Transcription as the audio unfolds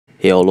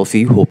Hey all of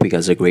you, hope you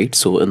guys are great.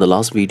 So in the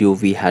last video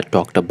we had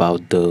talked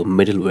about the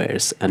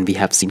middlewares and we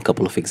have seen a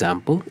couple of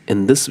examples.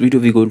 In this video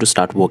we're going to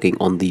start working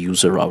on the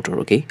user router,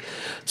 okay?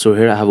 So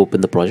here I have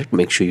opened the project,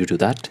 make sure you do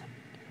that.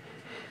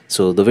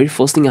 So the very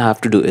first thing I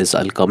have to do is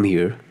I'll come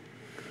here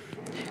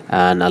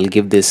and I'll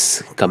give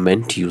this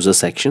comment user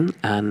section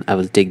and I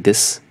will take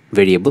this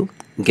variable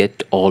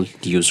get all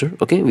user.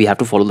 Okay, we have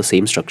to follow the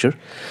same structure.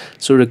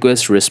 So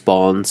request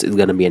response is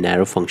going to be an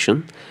arrow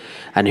function,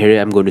 and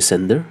here I'm going to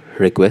send the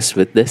request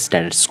with the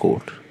status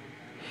code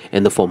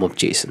in the form of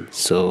JSON.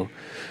 So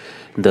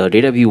the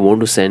data we want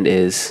to send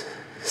is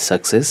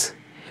success.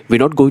 We're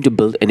not going to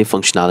build any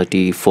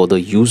functionality for the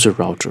user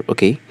router,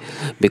 okay,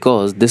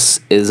 because this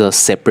is a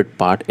separate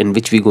part in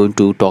which we're going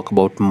to talk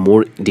about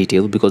more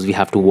detail, because we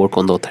have to work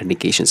on the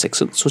authentication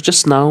section. So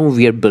just now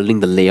we are building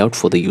the layout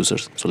for the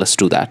users, so let's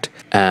do that.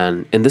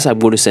 And in this I'm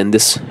going to send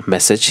this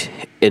message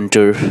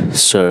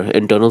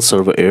internal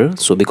server error,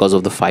 so because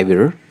of the 5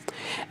 error,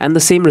 and the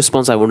same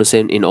response I want to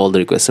send in all the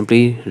requests.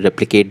 Simply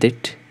replicate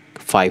it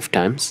 5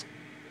 times,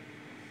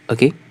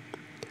 okay,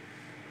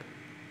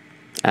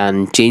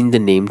 and change the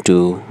name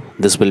to,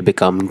 this will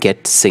become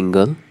get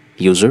single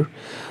user,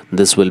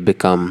 this will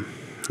become,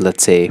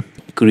 let's say,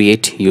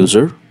 create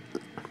user,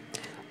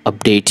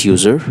 update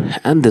user,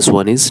 and this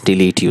one is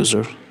delete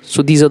user.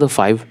 So these are the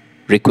 5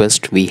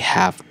 requests we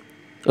have,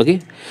 okay.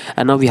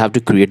 And now we have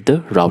to create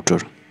the router.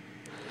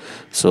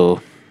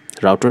 So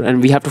router,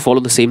 and we have to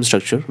follow the same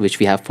structure which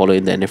we have followed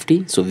in the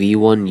NFT. So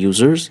v1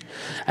 users,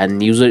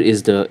 and user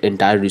is the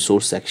entire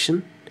resource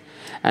section,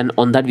 and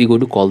on that we're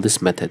going to call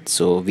this method.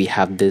 So we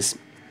have this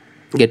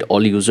get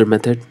all user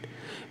method,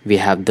 we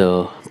have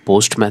the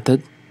post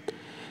method,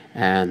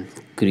 and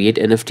create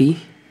NFT.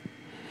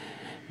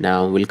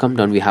 Now we'll come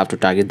down, we have to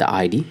target the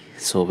ID.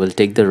 So we'll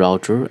take the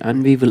router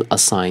and we will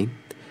assign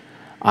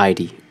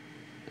ID,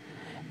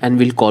 and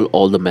we'll call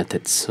all the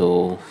methods.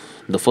 So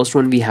the first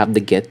one we have the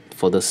get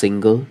for the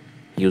single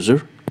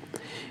user,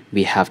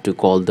 we have to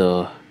call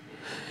the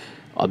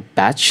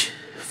batch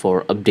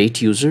for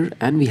update user,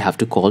 and we have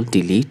to call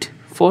delete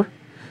for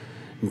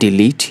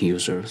delete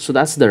user. So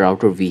that's the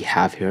router we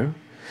have here.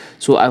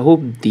 So I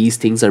hope these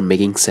things are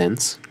making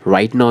sense.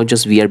 Right now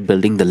just we are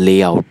building the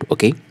layout,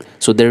 okay.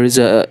 So there is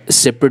a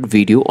separate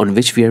video on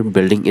which we are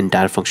building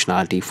entire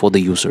functionality for the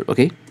user,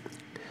 okay.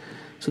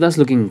 So that's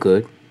looking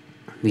good.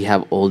 We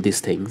have all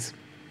these things.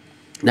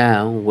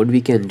 Now what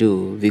we can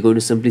do, we're going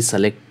to simply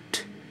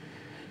select,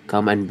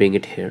 come and bring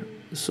it here,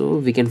 so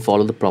we can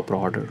follow the proper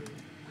order.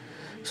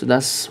 So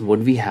that's what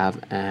we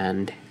have,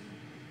 and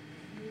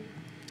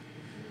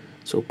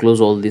so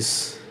close all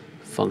these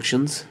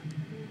functions.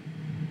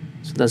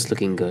 So that's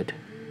looking good.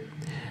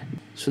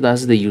 So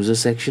that's the user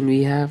section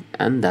we have,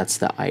 and that's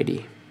the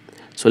ID.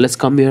 So let's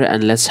come here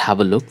and let's have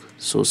a look.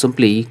 So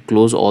simply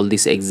close all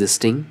this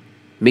existing,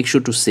 make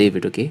sure to save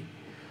it, okay,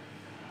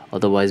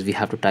 otherwise we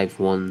have to type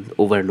one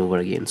over and over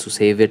again. So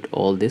save it,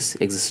 all this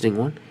existing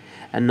one,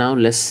 and now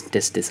let's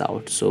test this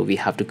out. So we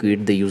have to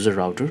create the user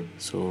router.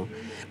 So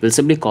we'll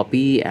simply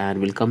copy and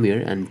we'll come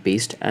here and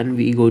paste, and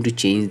we're going to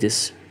change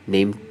this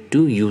name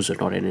to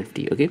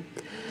user.nft, okay.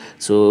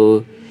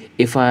 So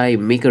if I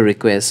make a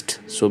request,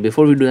 so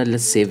before we do that,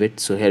 let's save it.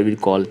 So here we'll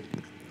call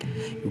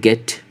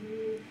get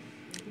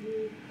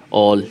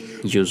all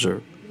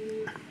user,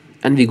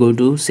 and we're going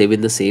to save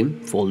in the same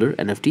folder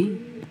nft,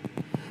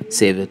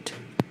 save it,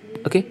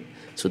 okay.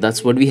 So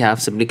that's what we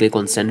have. Simply click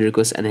on send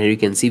request, and here you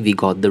can see we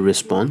got the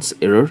response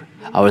error.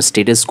 Our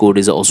status code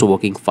is also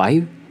working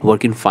fine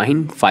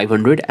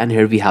 500, and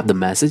here we have the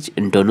message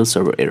internal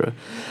server error.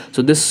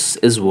 So this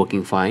is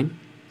working fine,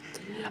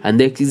 and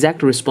the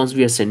exact response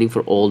we are sending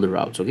for all the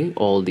routes, okay,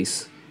 all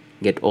these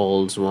get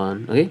alls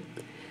one, okay,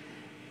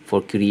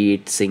 for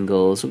create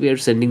single. So we are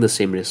sending the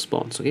same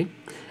response, okay.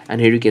 And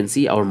here you can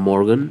see our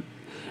Morgan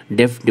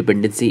def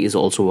dependency is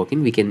also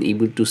working. We can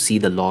able to see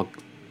the log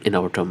in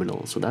our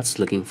terminal, so that's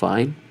looking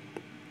fine.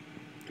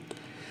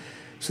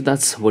 So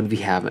that's what we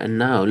have. And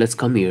now let's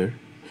come here,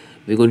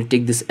 we're going to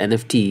take this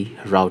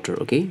NFT router,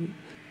 okay.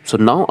 So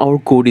now our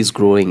code is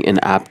growing in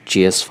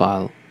app.js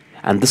file,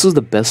 and this is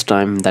the best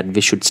time that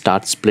we should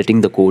start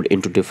splitting the code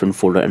into different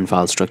folder and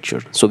file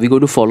structure. So we're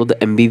going to follow the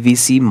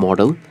MVVC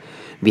model.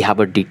 We have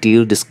a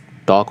detailed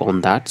talk on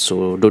that,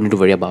 so don't need to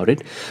worry about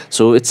it.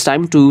 So it's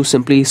time to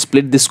simply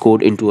split this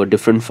code into a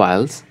different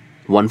files,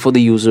 one for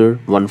the user,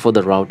 one for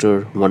the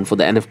router, one for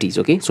the NFTs,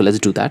 okay. So let's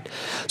do that.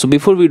 So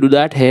before we do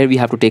that, here we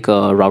have to take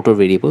a router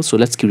variable. So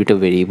let's create a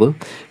variable,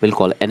 we'll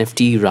call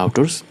NFT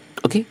routers,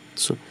 okay.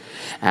 So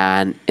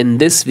and in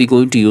this we're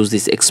going to use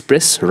this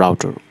express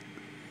router,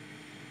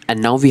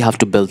 and now we have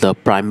to build the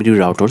primary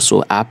router.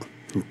 So app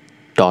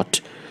dot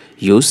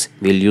use,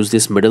 we'll use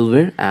this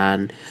middleware,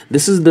 and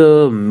this is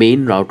the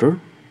main router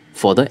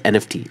for the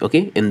NFT,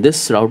 okay. In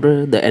this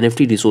router the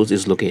NFT resource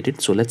is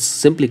located, so let's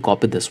simply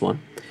copy this one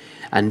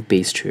and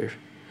paste here,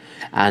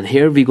 and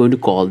here we're going to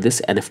call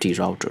this NFT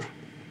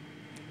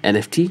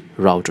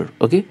router,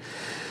 okay.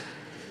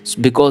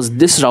 Because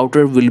this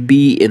router will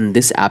be in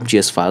this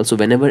app.js file, so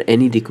whenever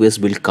any request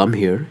will come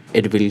here,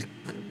 it will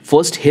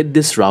first hit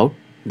this route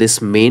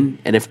this main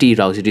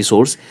NFT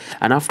resource,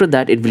 and after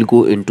that it will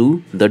go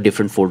into the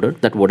different folder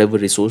that whatever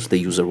resource the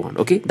user want.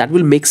 Okay, that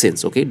will make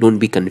sense. Okay, don't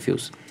be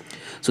confused.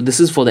 So this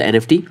is for the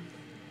NFT,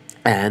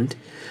 and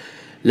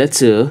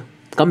let's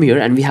come here,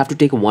 and we have to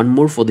take one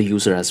more for the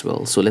user as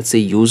well. So let's say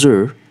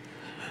user's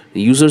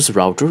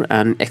router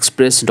and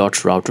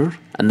express.router,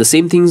 and the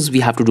same things we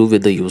have to do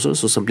with the user.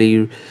 So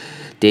simply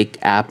take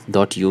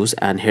app.use,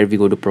 and here we're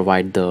going to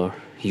provide the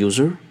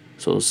user.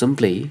 So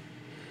simply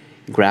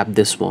grab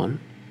this one,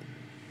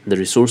 the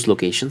resource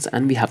locations,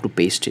 and we have to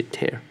paste it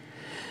here,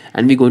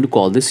 and we're going to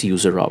call this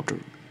user router.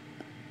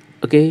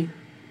 Okay,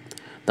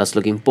 that's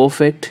looking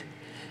perfect.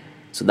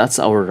 So that's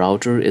our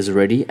router is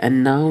ready,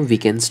 and now we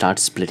can start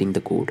splitting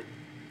the code.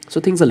 So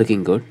things are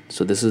looking good.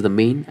 So this is the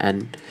main,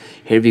 and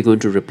here we're going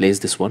to replace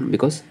this one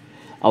because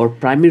our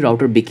primary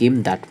router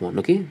became that one.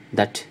 Okay,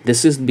 that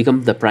this is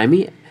become the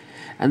primary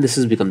and this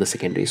has become the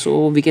secondary.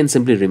 So we can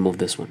simply remove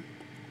this one.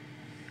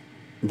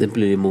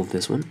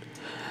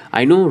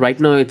 I know right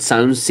now it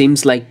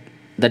seems like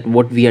that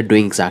what we are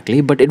doing exactly,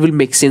 but it will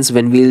make sense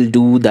when we'll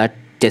do that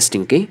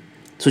testing. Okay,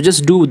 so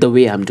just do the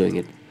way I'm doing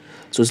it.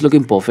 So it's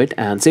looking perfect,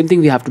 and same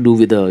thing we have to do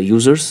with the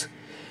users.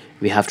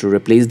 We have to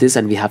replace this,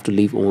 and we have to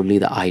leave only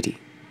the ID.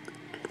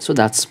 So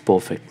that's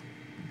perfect.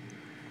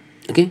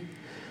 Okay,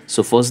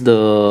 so first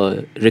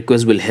the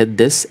request will hit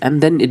this,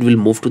 and then it will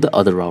move to the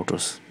other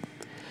routers.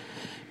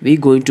 We're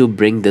going to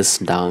bring this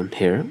down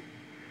here.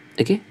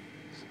 Okay,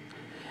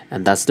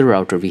 and that's the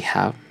router we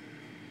have,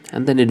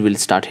 and then it will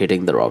start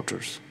hitting the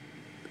routers.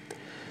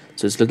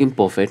 So it's looking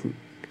perfect.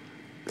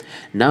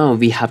 Now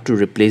we have to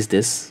replace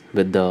this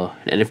with the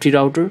NFT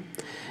router,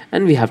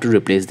 and we have to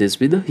replace this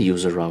with the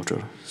user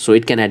router, so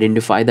it can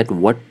identify that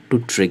what to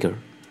trigger.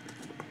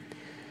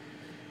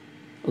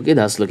 Okay,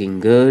 that's looking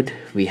good.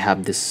 We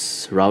have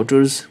this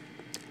routers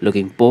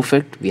looking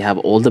perfect. We have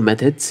all the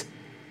methods.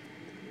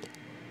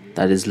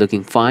 That is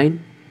looking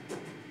fine.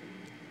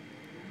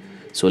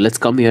 So let's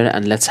come here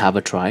and let's have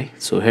a try.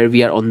 So here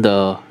we are on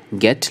the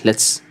get.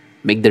 Let's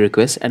make the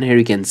request, and here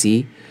you can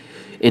see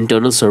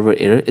internal server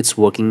error. It's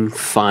working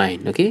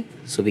fine. Okay,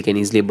 so we can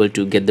easily able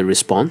to get the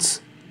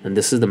response, and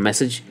this is the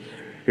message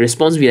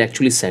response we are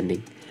actually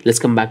sending. Let's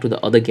come back to the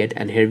other get,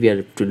 and here we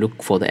are to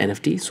look for the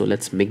NFT. So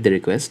let's make the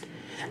request,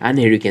 and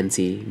here you can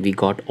see we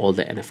got all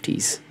the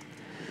NFTs.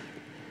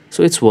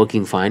 So it's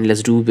working fine.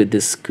 Let's do with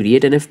this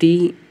create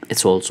NFT.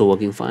 It's also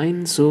working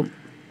fine. So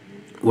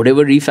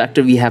whatever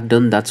refactor we have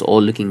done, that's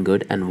all looking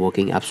good and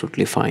working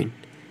absolutely fine.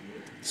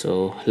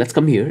 So let's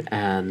come here,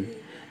 and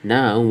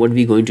now what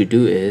we're going to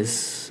do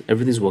is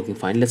everything's working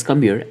fine. Let's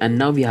come here, and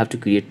now we have to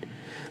create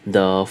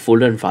the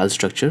folder and file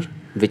structure,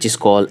 which is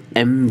called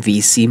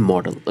MVC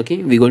model.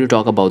 Okay, we're going to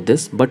talk about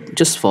this, but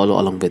just follow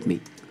along with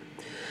me.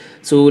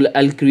 So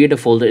I'll create a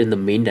folder in the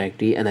main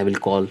directory, and I will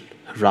call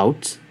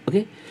routes.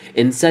 Okay,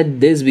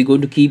 inside this we're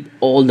going to keep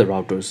all the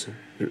routers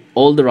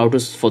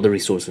for the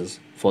resources,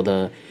 for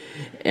the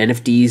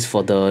NFTs,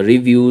 for the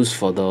reviews,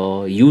 for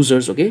the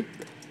users. Okay,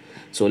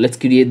 so let's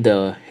create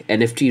the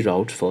NFT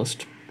route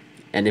first,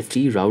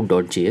 nft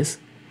route.js.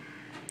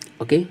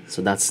 Okay,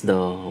 so that's the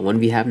one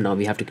we have. Now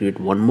we have to create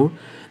one more.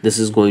 This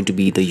is going to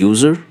be the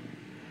user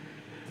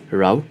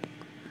route.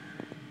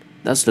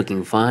 That's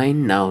looking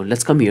fine. Now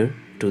let's come here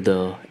to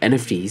the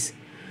NFTs,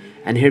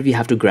 and here we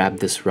have to grab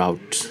this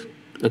route.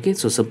 Okay,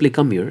 so simply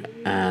come here,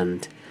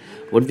 and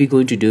what we're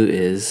going to do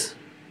is,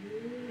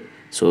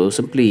 so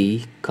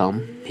simply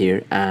come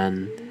here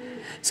and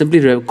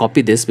simply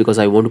copy this, because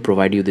I want to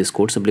provide you this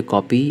code. Simply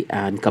copy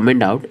and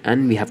comment out,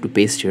 and we have to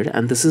paste here,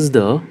 and this is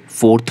the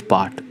fourth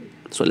part.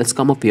 So let's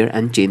come up here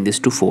and change this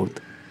to fourth.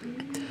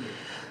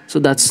 So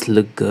that's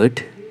look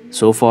good.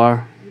 So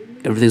far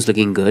everything's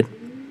looking good,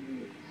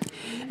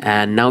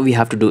 and now we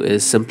have to do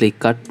is simply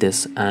cut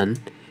this and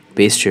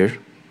paste here,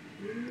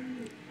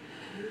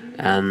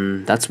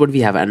 and that's what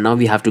we have. And now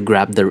we have to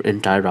grab the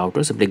entire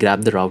router. Simply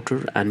grab the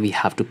router, and we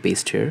have to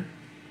paste here.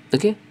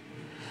 Okay,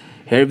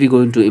 here we're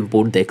going to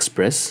import the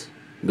express,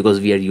 because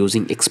we are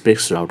using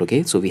express route.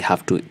 Okay, so we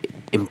have to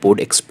import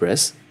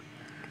express,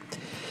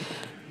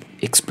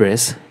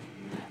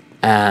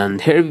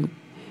 and here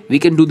we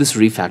can do this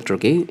refactor.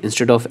 Okay,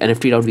 instead of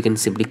NFT route we can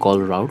simply call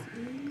route,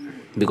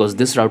 because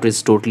this route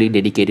is totally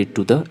dedicated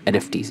to the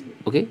NFTs.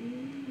 Okay,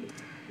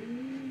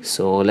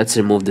 so let's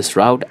remove this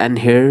route, and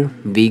here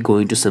we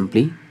going to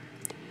simply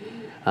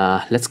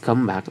let's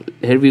come back.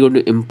 Here we're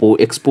going to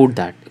export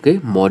that. Okay,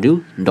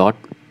 module dot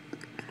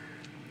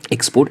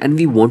export, and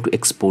we want to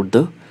export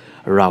the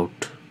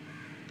route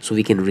so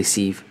we can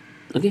receive.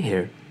 Okay,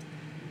 here.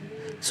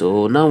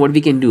 So now what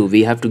we can do,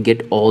 we have to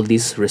get all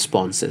these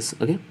responses.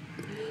 Okay,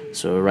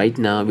 so right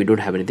now we don't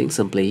have anything.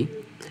 Simply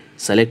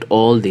select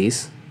all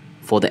these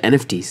for the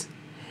NFTs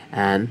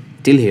and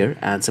till here,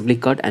 and simply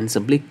cut and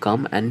simply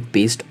come and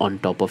paste on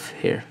top of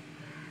here,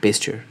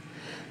 paste here.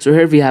 So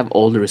here we have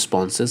all the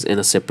responses in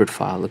a separate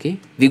file. Okay,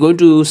 we're going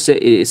to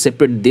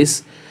separate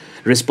this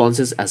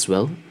responses as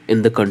well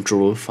in the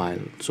control file,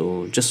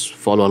 so just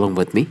follow along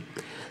with me.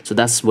 So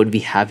that's what we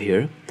have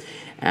here,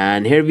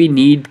 and here we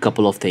need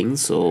couple of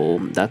things, so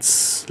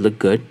that's look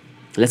good.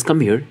 Let's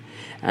come here,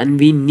 and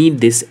we need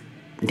this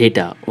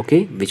data,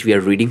 okay, which we are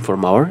reading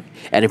from our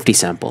NFT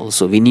sample.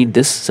 So we need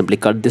this. Simply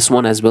cut this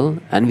one as well,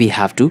 and we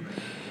have to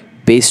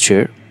paste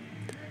here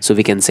so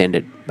we can send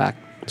it back.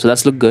 So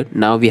that's look good.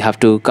 Now we have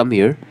to come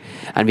here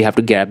and we have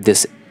to grab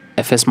this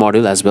FS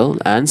module as well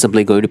and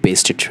simply going to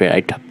paste it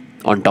right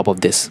on top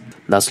of this.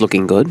 That's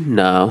looking good.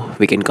 Now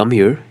we can come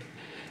here.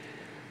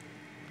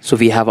 So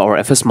we have our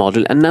FS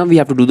module, and now we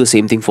have to do the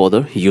same thing for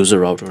the user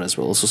router as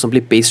well. So simply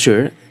paste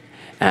here,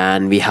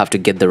 and we have to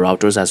get the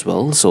routers as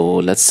well. So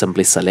let's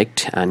simply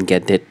select and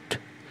get it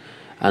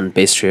and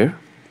paste here.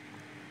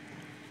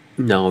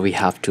 Now we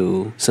have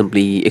to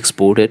simply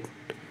export it,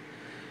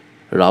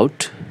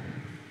 route,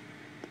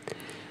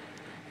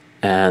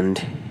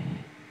 and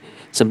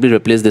simply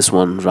replace this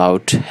one,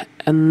 route,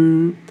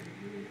 and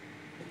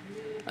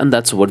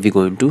that's what we're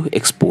going to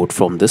export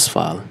from this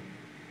file.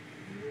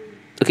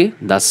 Okay,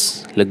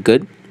 that's look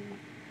good.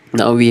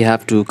 Now we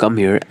have to come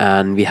here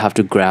and we have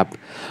to grab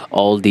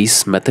all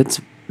these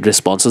methods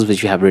responses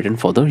which we have written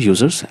for the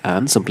users,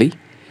 and simply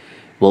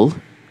we'll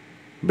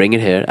bring it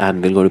here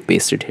and we'll go to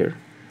paste it here,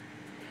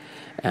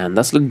 and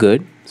that's look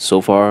good. So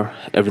far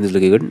everything is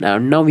looking good.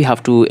 Now we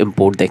have to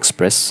import the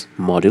express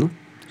module,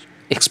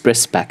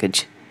 express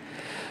package,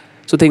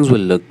 so things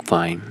will look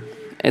fine.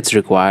 It's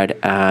required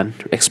and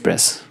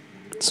express,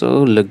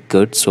 so look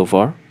good. So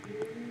far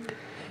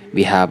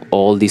we have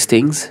all these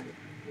things.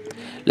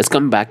 Let's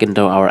come back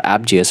into our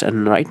app.js,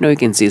 and right now you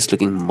can see it's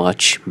looking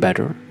much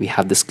better. We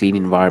have this clean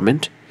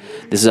environment.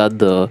 This is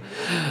the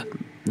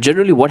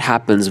generally what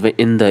happens when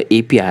in the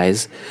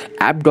APIs,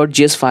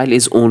 app.js file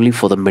is only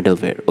for the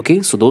middleware.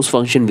 Okay, so those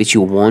functions which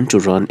you want to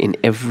run in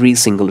every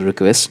single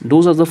request,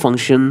 those are the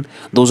function,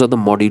 those are the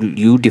module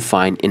you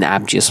define in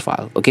app.js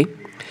file. Okay,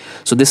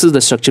 so this is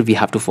the structure we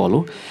have to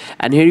follow.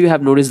 And here you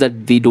have noticed that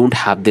we don't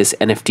have this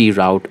NFT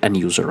route and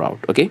user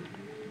route. Okay,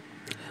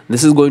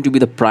 this is going to be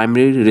the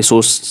primary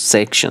resource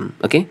section.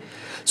 Okay,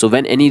 so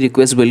when any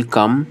request will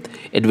come,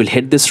 it will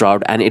hit this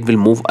route and it will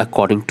move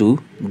according to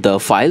the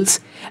files,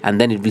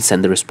 and then it will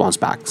send the response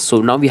back. So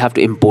now we have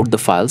to import the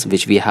files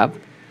which we have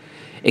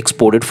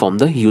exported from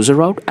the user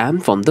route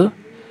and from the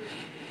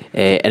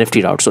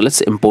NFT route. So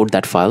let's import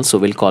that file. So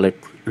we'll call it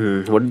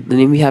what the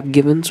name we have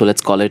given. So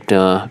let's call it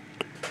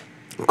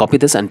copy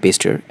this and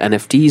paste here,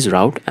 NFT's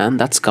route, and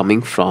that's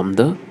coming from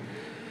the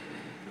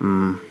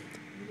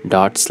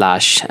dot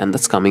slash, and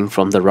that's coming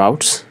from the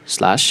routes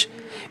slash.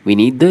 We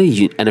need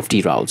the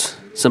NFT routes.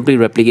 Simply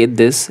replicate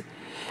this,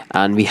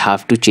 and we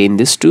have to change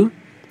this to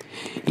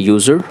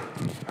user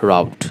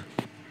route.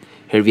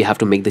 Here we have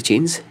to make the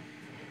change,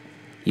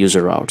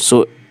 user route.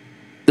 So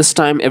this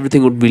time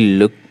everything would be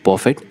look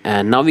perfect,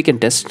 and now we can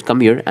test.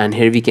 Come here, and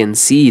here we can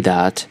see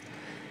that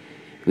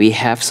we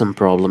have some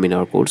problem in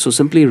our code. So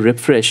simply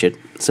refresh it,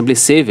 simply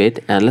save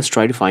it, and let's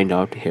try to find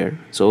out here.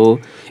 So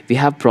we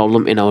have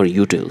problem in our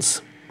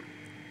utils.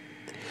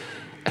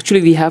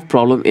 Actually we have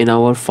problem in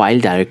our file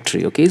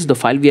directory. Okay, so the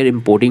file we are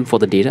importing for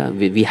the data,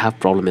 we have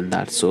problem in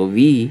that. So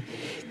we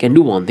can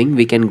do one thing.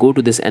 We can go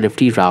to this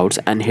NFT routes,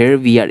 and here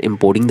we are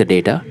importing the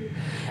data,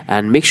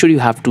 and make sure you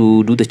have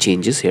to do the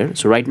changes here.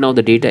 So right now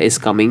the data is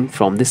coming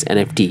from this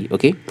NFT.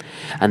 Okay,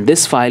 and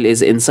this file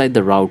is inside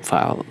the route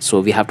file, so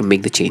we have to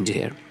make the change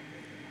here.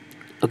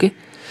 Okay,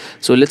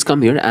 so let's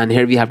come here, and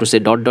here we have to say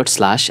dot dot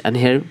slash, and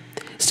here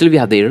still we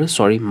have the error.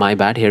 Sorry, my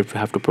bad. Here we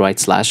have to provide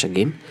slash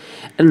again.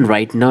 And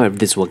right now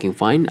everything is working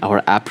fine.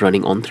 Our app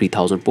running on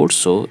 3000 ports,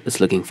 so it's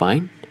looking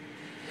fine.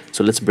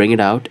 So let's bring it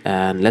out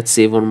and let's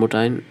save one more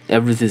time.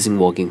 Everything is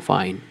working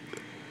fine.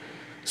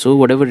 So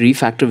whatever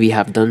refactor we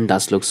have done,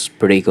 that looks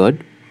pretty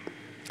good.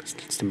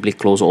 Simply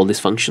close all these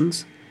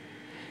functions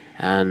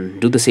and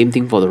do the same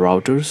thing for the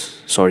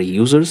routers, sorry,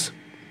 users.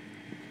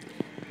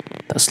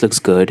 That looks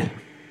good.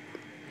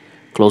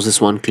 Close this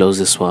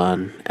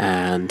one,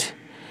 and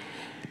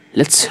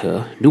let's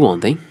do one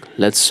thing.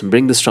 Let's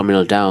bring this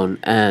terminal down,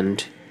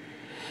 and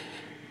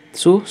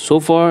so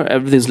far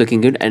everything's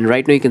looking good. And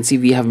right now you can see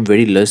we have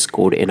very less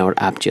code in our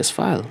app.js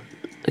file.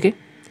 Okay,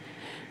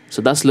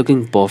 so that's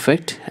looking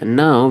perfect, and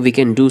now we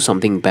can do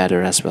something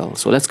better as well.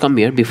 So let's come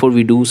here. Before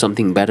we do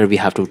something better, we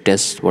have to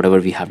test whatever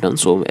we have done.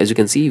 So as you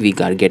can see, we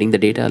are getting the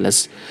data.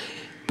 Let's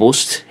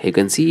post. You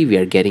can see we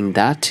are getting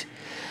that,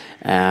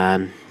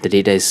 and the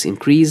data is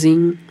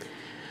increasing.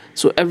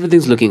 So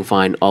everything's looking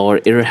fine.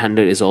 Our error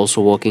handler is also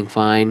working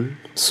fine.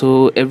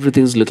 So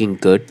everything's looking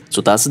good.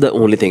 So that's the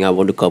only thing I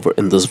want to cover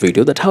in this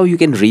video, that how you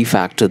can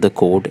refactor the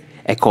code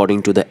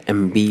according to the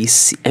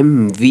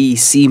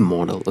MVC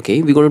model.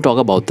 Okay, we're going to talk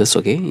about this.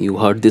 Okay, you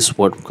heard this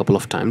word a couple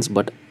of times,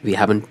 but we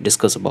haven't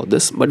discussed about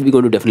this, but we're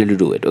going to definitely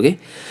do it. Okay,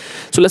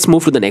 so let's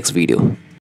move to the next video.